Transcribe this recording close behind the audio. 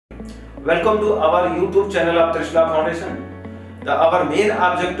Welcome to our YouTube channel of Trishla Foundation. Our main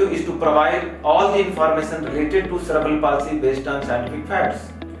objective is to provide all the information related to cerebral palsy based on scientific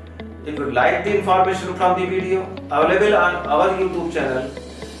facts. If you like the information from the video available on our YouTube channel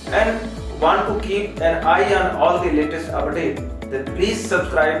and want to keep an eye on all the latest updates, then please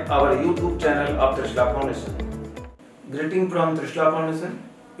subscribe our YouTube channel of Trishla Foundation. Greeting from Trishla Foundation.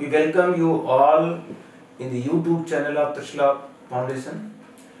 We welcome you all in the YouTube channel of Trishla Foundation.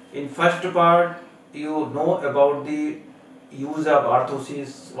 In first part, you know about the use of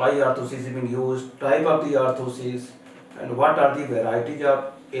orthosis, why orthosis is being used, type of the orthosis, and what are the varieties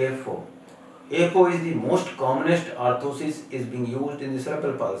of AFO. AFO is the most commonest orthosis is being used in the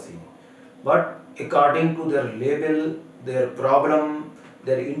cerebral palsy. But according to their label, their problem,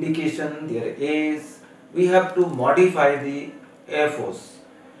 their indication, their age, we have to modify the AFOs.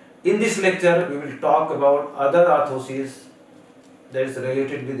 In this lecture, we will talk about other orthoses that is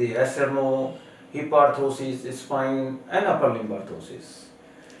related with the SMO, hip orthosis, spine and upper limb orthosis.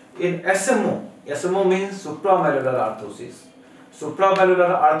 In SMO means supramalleolar orthosis.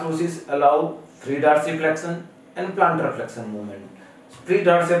 Supramalleolar orthosis allow free dorsiflexion and plantar flexion movement. Free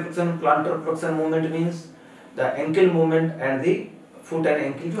dorsiflexion, plantar flexion movement means the ankle movement and the foot and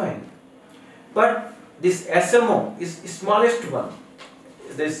ankle joint. But this SMO is smallest one,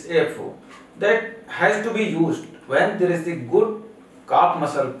 this AFO, that has to be used when there is the good calf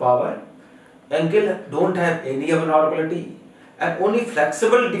muscle power, ankle don't have any abnormality and only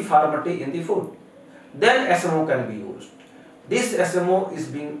flexible deformity in the foot. Then SMO can be used. This SMO is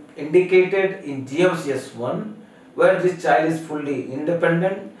being indicated in GMCS1 where this child is fully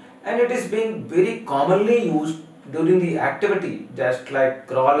independent and it is being very commonly used during the activity just like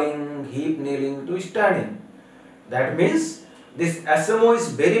crawling, hip kneeling to standing. That means this SMO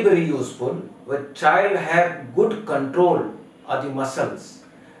is very useful when child have good control of the muscles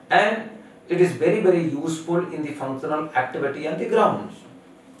and it is very useful in the functional activity on the grounds.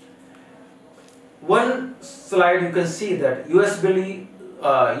 One slide you can see that UCBL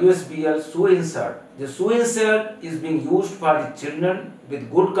shoe insert. The shoe insert is being used for the children with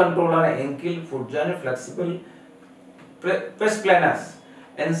good control on ankle, foot joint, flexible pes planus,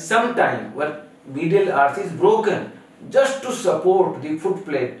 and sometime where medial arch is broken just to support the foot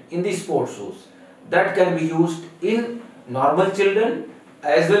plate in the sports shoes. That can be used in normal children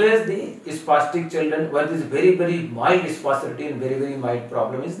as well as the spastic children where this very mild spasticity and very mild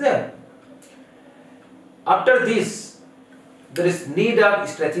problem is there. After this, there is need of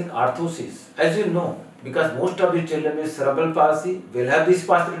stretching orthosis. As you know, because most of the children with cerebral palsy will have this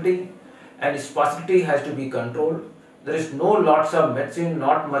spasticity and spasticity has to be controlled. There is no lots of medicine,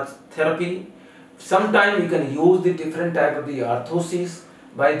 not much therapy. Sometimes you can use the different type of the orthosis.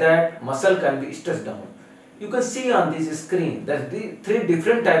 By that, muscle can be stretched down. You can see on this screen that the three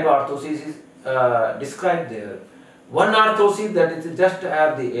different type of orthosis is described there. One orthosis that is just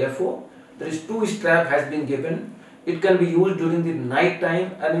have the AFO. There is two strap has been given. It can be used during the night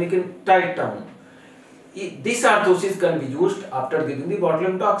time and we can tie it down. This orthosis can be used after giving the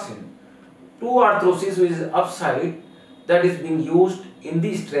botulinum toxin. Two orthosis which is upside that is being used in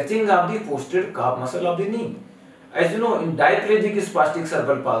the stretching of the posterior calf muscle of the knee. As you know, in diplegic spastic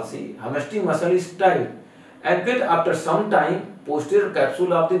cerebral palsy, hamstring muscle is tight and then after some time posterior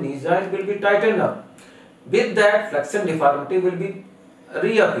capsule of the knee joint will be tightened up. With that, flexion deformity will be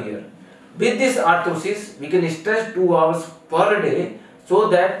reappear. With this orthosis, we can stretch 2 hours per day so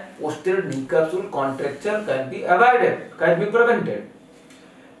that posterior knee capsule contracture can be avoided, can be prevented.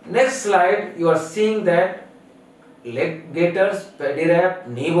 Next slide, you are seeing that leg gaiters, pedicab,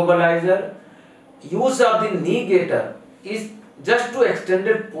 knee mobilizer. Use of the knee gaiter is just to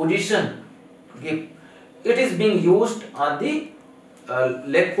extended position. It is being used on the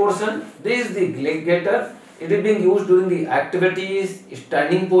leg portion. This is the leg gaiter. It is being used during the activities,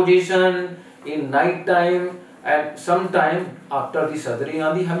 standing position, in night time and sometime after the surgery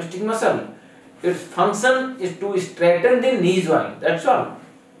on the hamstring muscle. Its function is to straighten the knee joint, that's all.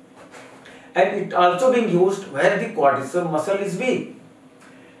 And it also being used where the quadriceps muscle is weak.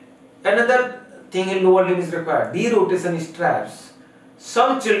 Another thing in lower limb is required, derotation straps.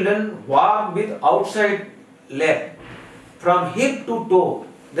 Some children walk with outside leg from hip to toe.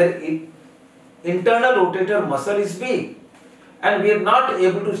 Their internal rotator muscle is weak and we are not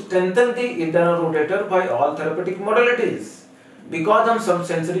able to strengthen the internal rotator by all therapeutic modalities because of some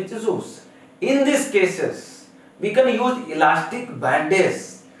sensory issues. In these cases, we can use elastic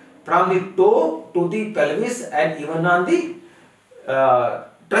bandage from the toe to the pelvis and even on the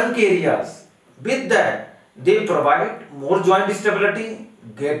trunk areas. With that, they provide more joint stability,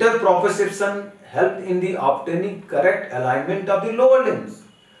 greater proprioception, help in the obtaining correct alignment of the lower limbs.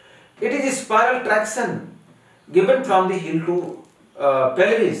 It is a spiral traction given from the heel to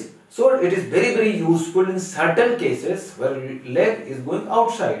pelvis. So it is very useful in certain cases where leg is going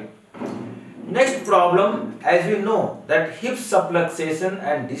outside. Next problem, as we know that hip subluxation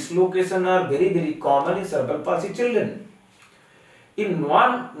and dislocation are very common in cerebral palsy children. In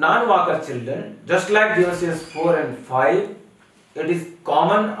non-walker children, just like diagnosis 4 and 5, it is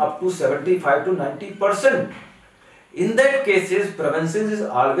common up to 75 to 90%. In that cases, prevention is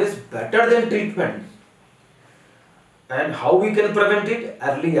always better than treatment. And how we can prevent it?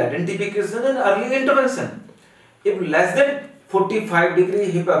 Early identification and early intervention. If less than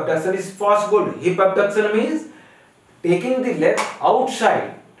 45-degree hip abduction is possible, hip abduction means taking the leg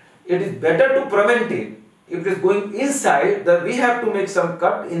outside. It is better to prevent it. If it is going inside, then we have to make some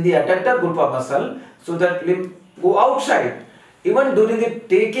cut in the adductor group of muscle so that limb go outside. Even during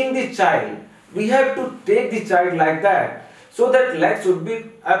taking the child, we have to take the child like that so that legs should be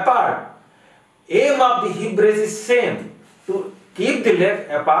apart. Aim of the hip brace is same, to keep the leg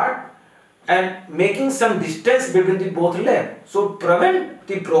apart and making some distance between the both legs. So prevent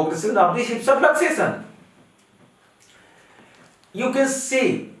the progression of the hip subluxation. You can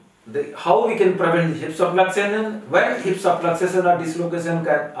see how we can prevent the hip subluxation. When hip subluxation or dislocation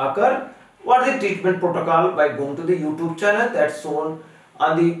can occur, what is the treatment protocol? By going to the YouTube channel that's shown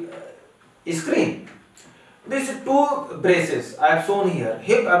on the screen. These two braces I have shown here.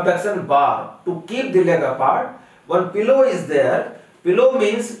 Hip abduction bar to keep the leg apart. One pillow is there. Pillow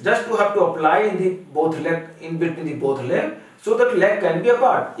means just to have to apply in the both leg, in between the both leg, so that leg can be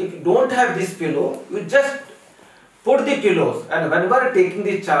apart. If you don't have this pillow, you just put the pillows, and whenever taking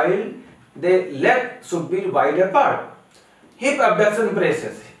the child, the leg should be wide apart. Hip abduction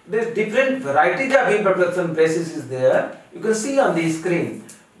braces. There is different varieties of hip abduction braces is there. You can see on the screen.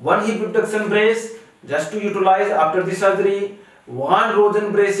 One hip abduction brace just to utilize after the surgery. One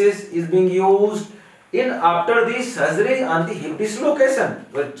Rosen braces is being used in after the surgery on the hip dislocation.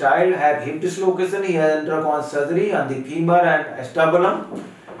 Where child have hip dislocation, he has undergone surgery on the femur and acetabulum.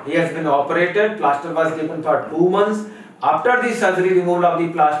 He has been operated. Plaster was given for 2 months. After the surgery, removal of the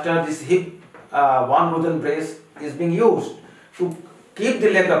plaster, this hip one Rosen brace is being used to keep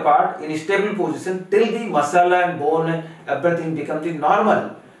the leg apart in a stable position till the muscle and bone and everything becomes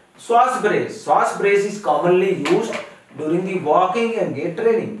normal. Swash brace. Swash brace is commonly used during the walking and gait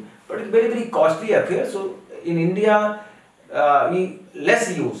training, but it's very costly affair. So in India, we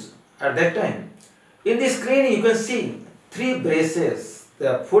less use at that time. In the screen, you can see 3 braces.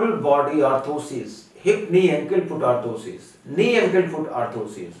 The full body orthosis, hip, knee, ankle, foot orthosis, knee, ankle, foot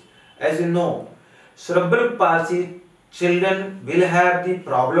orthosis. As you know, cerebral palsy children will have the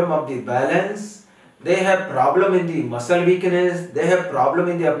problem of the balance. They have problem in the muscle weakness. They have problem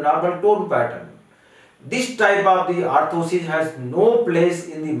in the abnormal tone pattern. This type of the orthosis has no place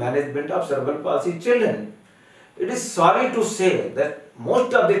in the management of cerebral palsy children. It is sorry to say that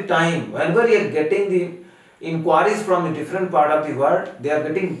most of the time, whenever you are getting the inquiries from the different part of the world, they are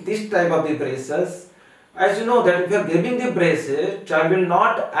getting this type of the braces. As you know that if you are giving the braces, child will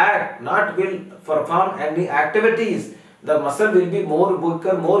not act, not will perform any activities. The muscle will be more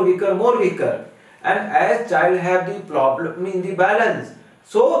weaker. And as child have the problem in the balance.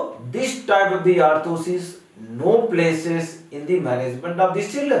 So this type of the orthosis, no places in the management of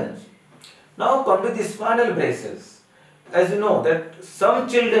these children. Now come to the spinal braces. As you know that some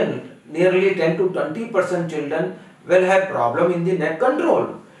children, nearly 10 to 20% children will have problem in the neck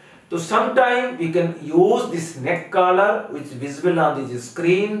control. So sometime we can use this neck collar which is visible on the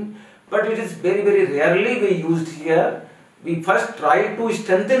screen, but it is very rarely we used here. We first try to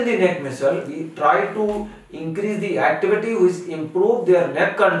strengthen the neck muscle. We try to increase the activity which improve their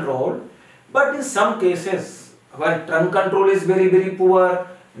neck control. But in some cases where trunk control is very poor,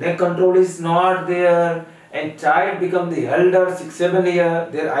 neck control is not there, and child become the elder 6-7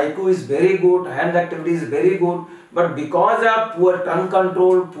 years, their IQ is very good, hand activity is very good, but because of poor trunk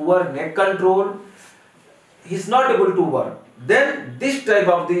control, poor neck control, he is not able to work. Then this type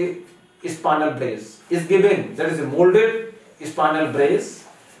of the spinal brace is given. That is a molded spinal brace.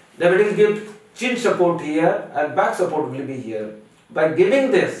 That will give chin support here and back support will be here. By giving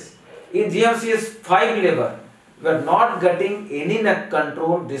this, in GMCS 5 level, we are not getting any neck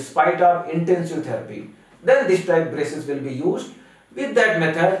control despite of intensive therapy. Then this type braces will be used. With that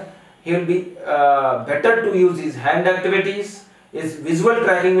method, he will be better to use his hand activities. His visual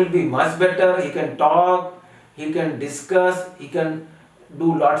tracking will be much better. He can talk, he can discuss, he can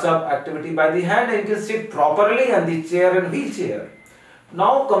do lots of activity by the hand, and he can sit properly on the chair and wheelchair.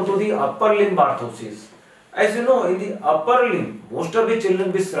 Now come to the upper limb orthosis. As you know, in the upper limb, most of the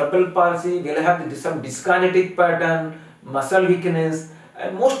children with cerebral palsy will have some dyskinetic pattern, muscle weakness,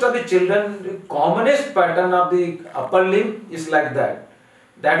 And most of the children, the commonest pattern of the upper limb is like that.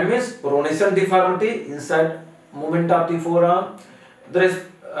 That means pronation deformity inside movement of the forearm. There is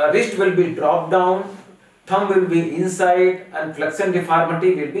wrist will be dropped down, thumb will be inside, and flexion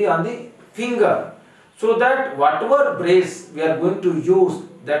deformity will be on the finger. So that whatever brace we are going to use,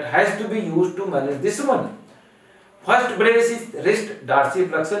 that has to be used to manage this one. First brace is wrist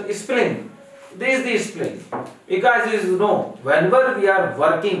dorsiflexion splint. This is the splint. Because you know, whenever we are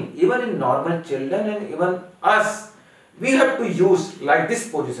working, even in normal children and even us, we have to use like this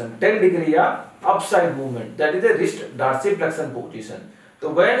position, 10 degree upside movement. That is the wrist dorsiflexion position. So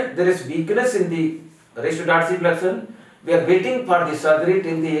when there is weakness in the wrist dorsiflexion, we are waiting for the surgery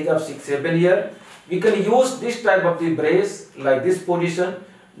till the age of 6-7 years. We can use this type of the brace like this position.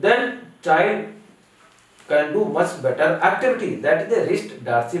 Then child can do much better activity. That is the wrist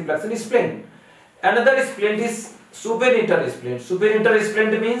dorsiflexion splint. Another splint is supinator splint. Supinator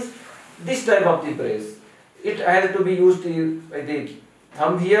splint means this type of the brace. It has to be used by the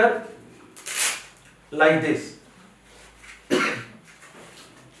thumb here like this.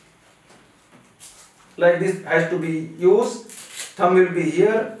 Like this has to be used. Thumb will be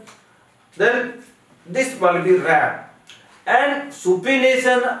here. Then this will be wrapped. And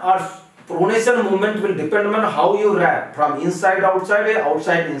supination or pronation movement will depend on how you wrap, from inside outside or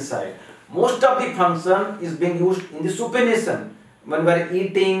outside inside. Most of the function is being used in the supination. When we are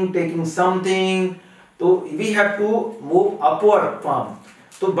eating, taking something, so we have to move upward palm.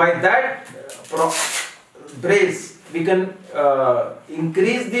 So by that brace, we can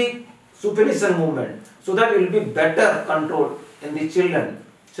increase the supination movement, so that it will be better controlled in the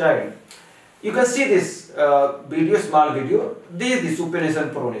child. You can see this small video. This is the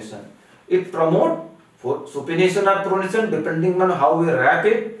supination pronation. It promotes for supination or pronation depending on how we wrap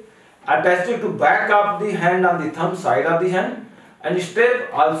it. Attach it to back of the hand on the thumb side of the hand, and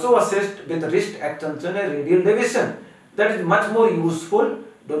step also assist with wrist extension and radial deviation. That is much more useful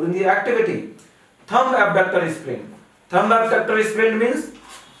during the activity. Thumb abductor splint. Thumb abductor splint means,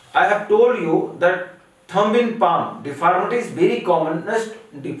 I have told you that thumb in palm deformity is very commonest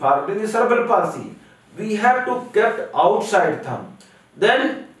deformity in the cerebral palsy. We have to keep outside thumb.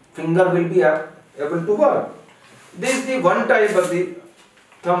 Then finger will be able to work. This is the one type of the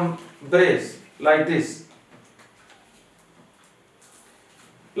thumb brace, like this.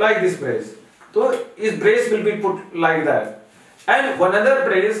 Like this brace. So this brace will be put like that. And one other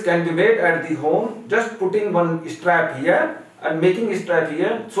brace can be made at the home, just putting one strap here and making a strap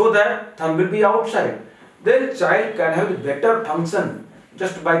here, so that thumb will be outside. Then child can have a better function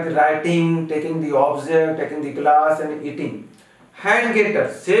just by the writing, taking the object, taking the glass and eating. Hand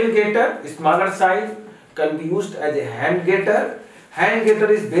gaiter, same gaiter, smaller size, can be used as a hand gaiter. Hand gaiter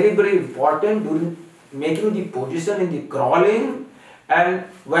is very important during making the position in the crawling, and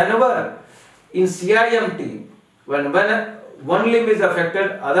whenever in CIMT, when one limb is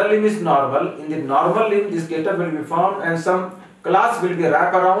affected, other limb is normal. In the normal limb, this gaiter will be found and some cloth will be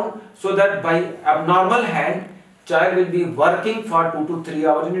wrapped around, so that by abnormal hand, child will be working for 2 to 3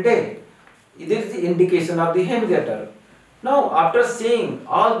 hours in a day. This is the indication of the hand gaiter. Now, after seeing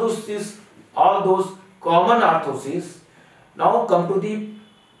all those common orthoses, now come to the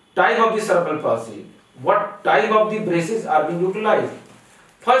type of the cerebral palsy. What type of the braces are being utilized?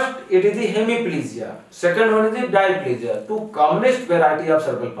 First, it is the hemiplegia. Second one is the diplegia, two commonest variety of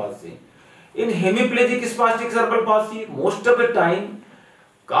cerebral palsy. In hemiplegic spastic cerebral palsy, most of the time,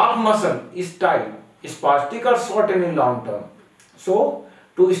 calf muscle is tight, spastic or shortened in long term. So,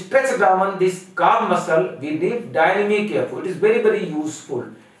 to stretch down this calf muscle, we need dynamic AFO. It is very useful.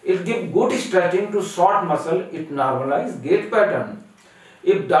 It gives good stretching to short muscle. It normalizes gait pattern.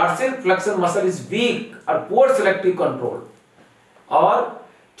 If dorsal flexion muscle is weak or poor selective control, or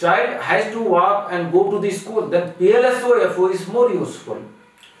child has to walk and go to the school, then PLSO AFO is more useful.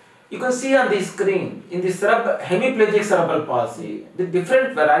 You can see on the screen, in the hemiplegic cerebral palsy, the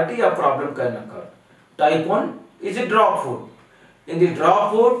different variety of problem can occur. Type 1 is a drop foot. In the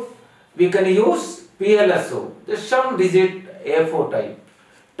drop foot, we can use PLSO, the some digit AFO type.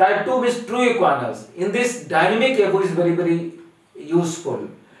 Type 2 is true equinus. In this, dynamic AFO is very useful.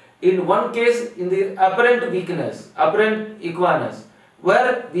 In one case, in the apparent weakness, apparent equinus,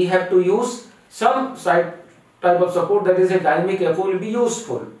 where we have to use some side type of support, that is a dynamic AFO will be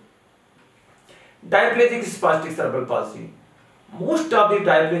useful. Diplegic spastic cerebral palsy. Most of the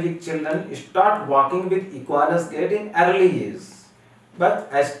diplegic children start walking with equinus gait in early age. But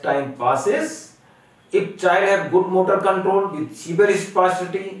as time passes, if child have good motor control with severe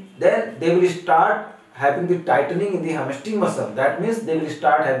spasticity, then they will start having the tightening in the hamstring muscle. That means they will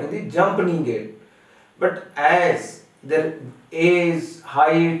start having the jump knee gait. But as their age,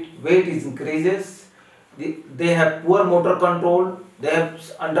 height, weight is increases. They have poor motor control. They have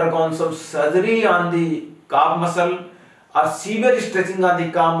undergone some surgery on the calf muscle or severe stretching on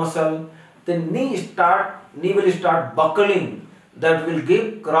the calf muscle. The knee will start buckling. That will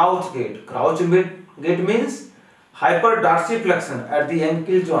give crouch gait. Crouch gait means hyper dorsiflexion at the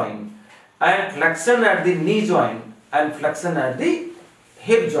ankle joint and flexion at the knee joint and flexion at the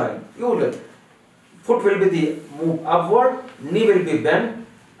hip joint. Foot will be the move upward, knee will be bent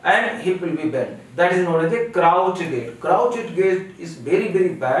and hip will be bent. That is known as the crouch gait. Crouch gait is very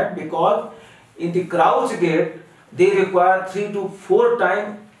bad because in the crouch gait they require 3 to 4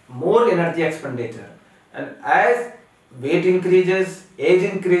 times more energy expenditure, and as weight increases, age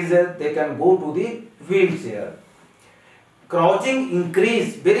increases, they can go to the wheelchair. Crouching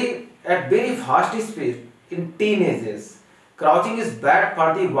increase at very fast speed in teenagers. Crouching is bad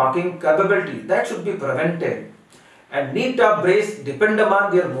for the walking capability. That should be prevented. And knee-top brace depend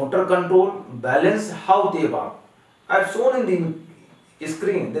upon their motor control, balance, how they walk. I have shown in the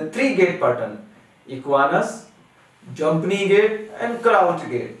screen the 3 gait pattern: equinus, jump knee gait and crouch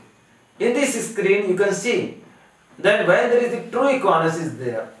gait. In this screen you can see that when there is the true equinus is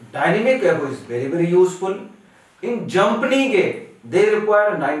there, dynamic AFO is very useful. In jump knee gait, they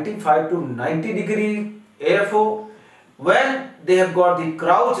require 95 to 90 degree AFO. When they have got the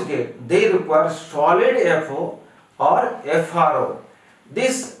crouch gait, they require solid AFO or FRO.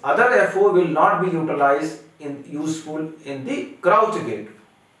 This other AFO will not be utilized useful in the crouch gait.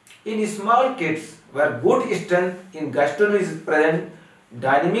 In small kids where good strength in gastron is present,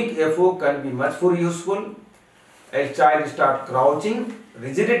 dynamic AFO can be much more useful. As child start crouching,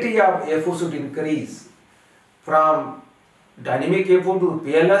 rigidity of AFO should increase from dynamic AFO to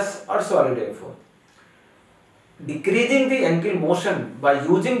PLS or solid AFO. Decreasing the ankle motion by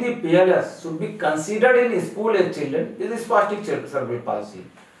using the PLS should be considered in school-age children. This is spastic cerebral palsy.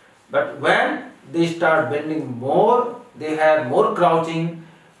 But when they start bending more, they have more crouching,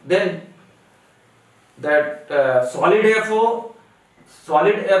 then that solid AFO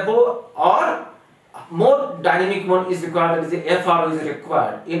or more dynamic one is required, that is the FRO is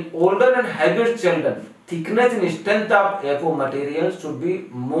required. In older and heavier children, thickness and strength of AFO material should be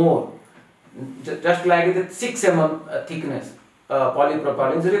more. Just like the 6 mm thickness,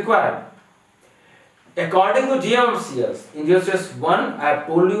 polypropylene is required. According to GMCS, in GMCS 1, I have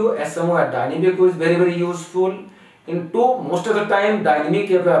told you SMO at dynamic is very useful. In 2, most of the time dynamic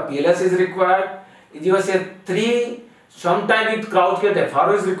PLS is required. In GMCS 3, sometime with crouch gait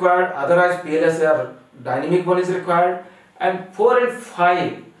FRO is required, otherwise PLS or dynamic one is required. And 4 and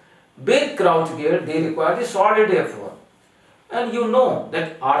 5, with crouch gait they require the solid AFO. And you know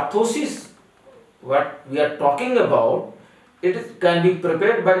that orthosis, what we are talking about, it can be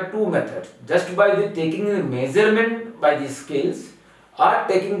prepared by 2 methods. Just by taking the measurement by the scales or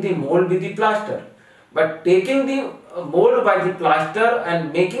taking the mold with the plaster. But taking the mold by the plaster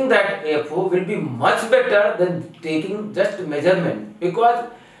and making that AFO will be much better than taking just measurement, because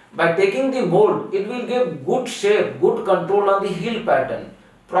by taking the mold it will give good shape, good control on the heel pattern.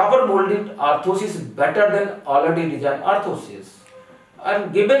 Proper molded orthosis is better than already designed orthosis.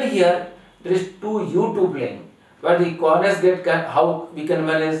 And given here there is 2 U2 plane where the equinus gait how we can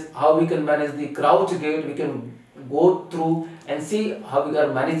manage the crouch gait, we can go through and see how we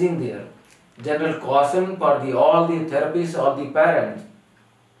are managing there. General caution for all the therapists or the parents.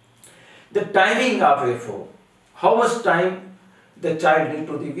 The timing of AFO. How much time the child need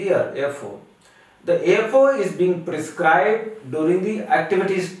to wear AFO? The AFO is being prescribed during the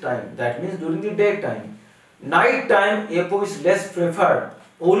activities time. That means during the daytime. Night time AFO is less preferred.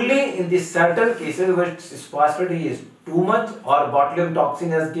 Only in the certain cases where spasticity is too much or botulinum toxin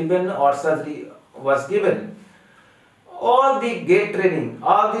has given or surgery was given. All the gait training,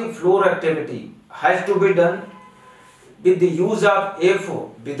 all the floor activity has to be done with the use of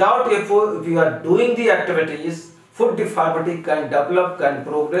AFO. Without AFO, if you are doing the activities, foot deformity can develop, can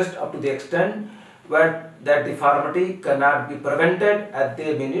progress up to the extent where that deformity cannot be prevented and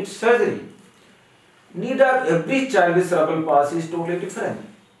they may need surgery. Need of every child with cerebral palsy is totally different.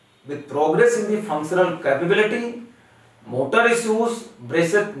 With progress in the functional capability, motor issues,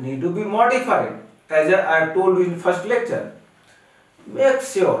 braces need to be modified. As I have told you in first lecture, make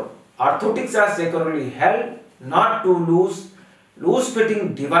sure orthotics are securely held, not to loose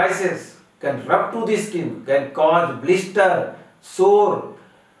fitting devices can rub to the skin, can cause blister, sore,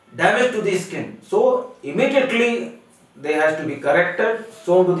 damage to the skin. So immediately they has to be corrected,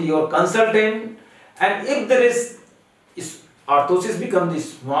 shown to your consultant, and if there is orthosis become the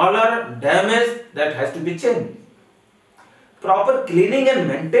smaller damage, that has to be changed. Proper cleaning and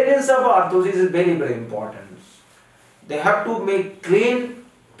maintenance of orthosis is very important. They have to make clean,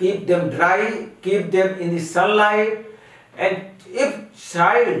 keep them dry, keep them in the sunlight. And if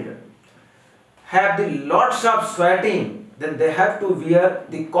child have the lots of sweating, then they have to wear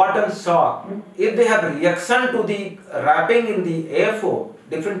the cotton sock. If they have reaction to the wrapping in the AFO,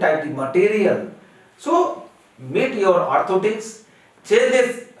 different type of material, so meet your orthotics, change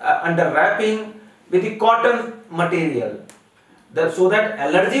this under wrapping with the cotton material, so that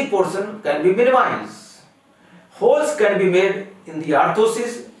allergy portion can be minimized. Holes can be made in the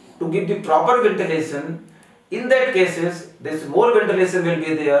orthosis to give the proper ventilation. In that cases, this more ventilation will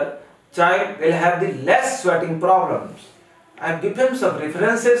be there. Child will have the less sweating problems. I have given some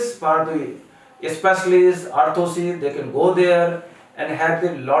references for the specialists, orthosis. They can go there and have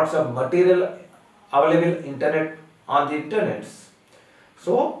the lots of material available on the internet.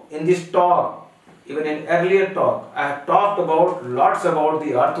 So in this talk, even in earlier talk, I have talked about lots about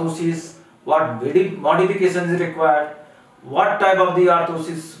the orthosis, what modifications is required, what type of the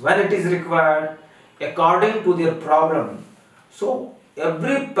orthosis, when it is required, according to their problem. So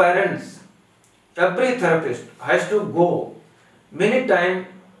every parents, every therapist has to go many times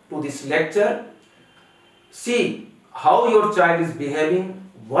to this lecture, see how your child is behaving,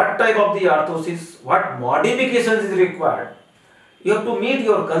 what type of the orthosis, what modifications is required. You have to meet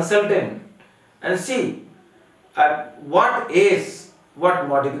your consultant and see at what age, what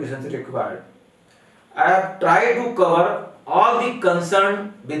modifications is required. I have tried to cover all the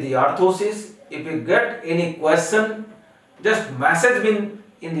concern with the orthosis. If you get any question, just message me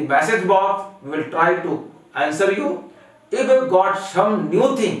in the message box. We will try to answer you. If you got some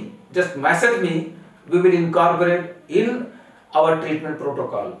new thing, just message me. We will incorporate in our treatment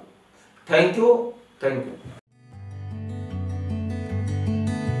protocol. Thank you. Thank you.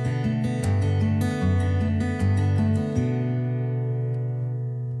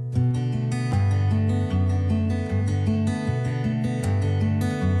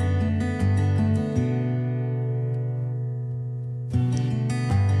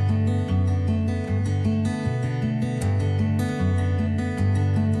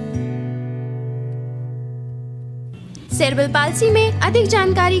 Cerebral palsy में अधिक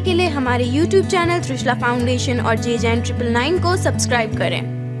जानकारी के लिए हमारे YouTube channel Trishala foundation और Jain 999 को subscribe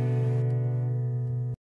करें।